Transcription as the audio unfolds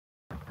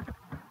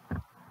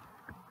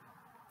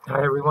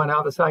Hi everyone,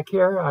 Alda Psych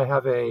here. I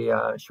have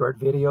a short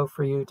video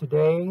for you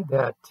today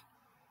that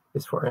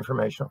is for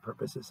informational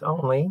purposes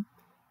only,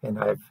 and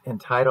I've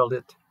entitled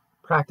it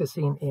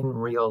Practicing in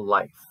Real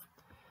Life.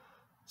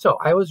 So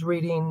I was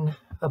reading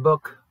a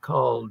book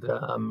called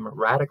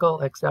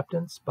Radical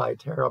Acceptance by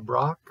Tara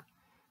Brach,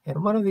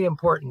 and one of the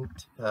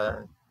important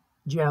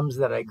gems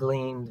that I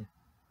gleaned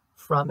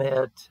from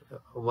it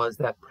was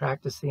that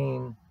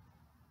practicing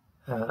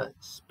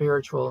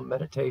spiritual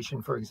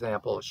meditation, for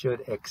example,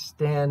 should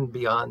extend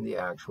beyond the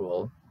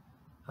actual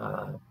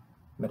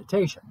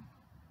meditation.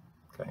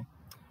 Okay,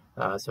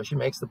 so she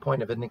makes the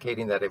point of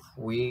indicating that if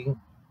we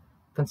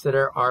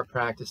consider our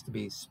practice to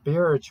be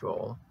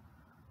spiritual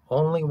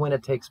only when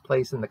it takes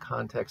place in the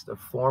context of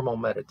formal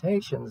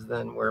meditations,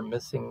 then we're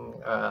missing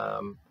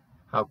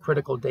how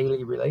critical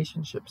daily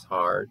relationships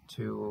are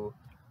to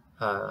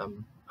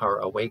our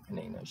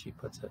awakening, as she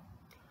puts it.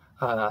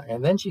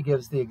 And then she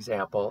gives the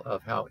example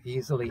of how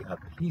easily a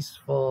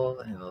peaceful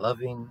and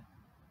loving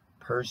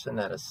person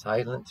at a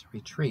silent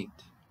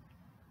retreat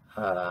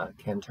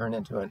can turn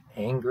into an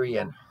angry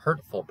and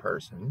hurtful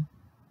person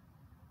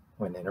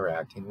when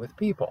interacting with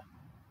people.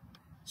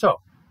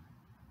 So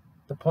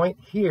the point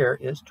here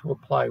is to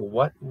apply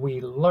what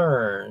we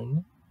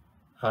learn,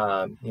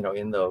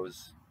 in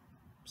those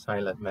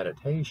silent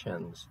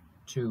meditations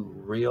to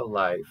real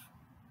life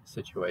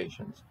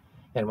situations.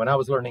 And when I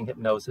was learning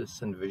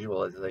hypnosis and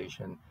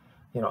visualization,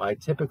 I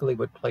typically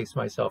would place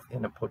myself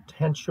in a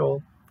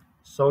potential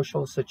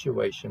social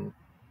situation.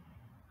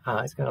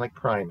 It's kind of like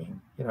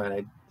priming, and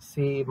I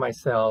see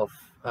myself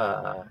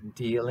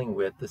dealing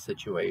with the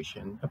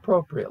situation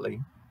appropriately,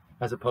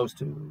 as opposed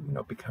to,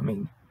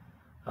 becoming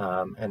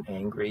an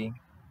angry,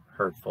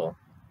 hurtful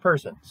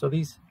person. So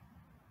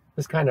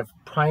this kind of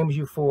primes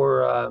you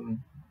for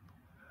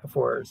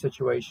a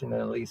situation,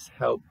 and at least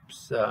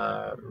helps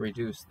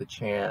reduce the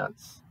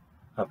chance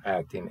of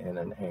acting in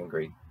an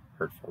angry,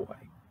 hurtful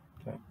way.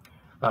 Okay,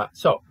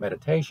 so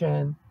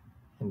meditation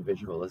and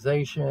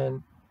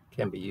visualization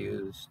can be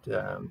used,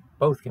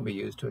 both can be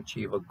used to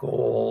achieve a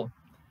goal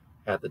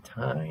at the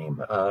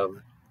time of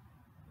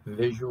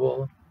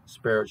visual,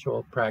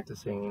 spiritual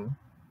practicing,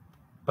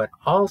 but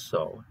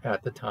also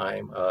at the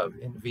time of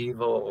in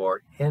vivo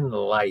or in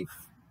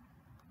life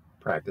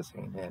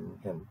practicing.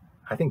 And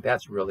I think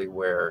that's really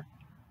where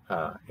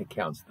it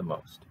counts the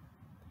most.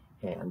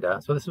 And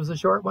so this was a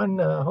short one.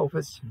 Hope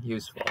it's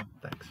useful.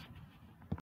 Thanks.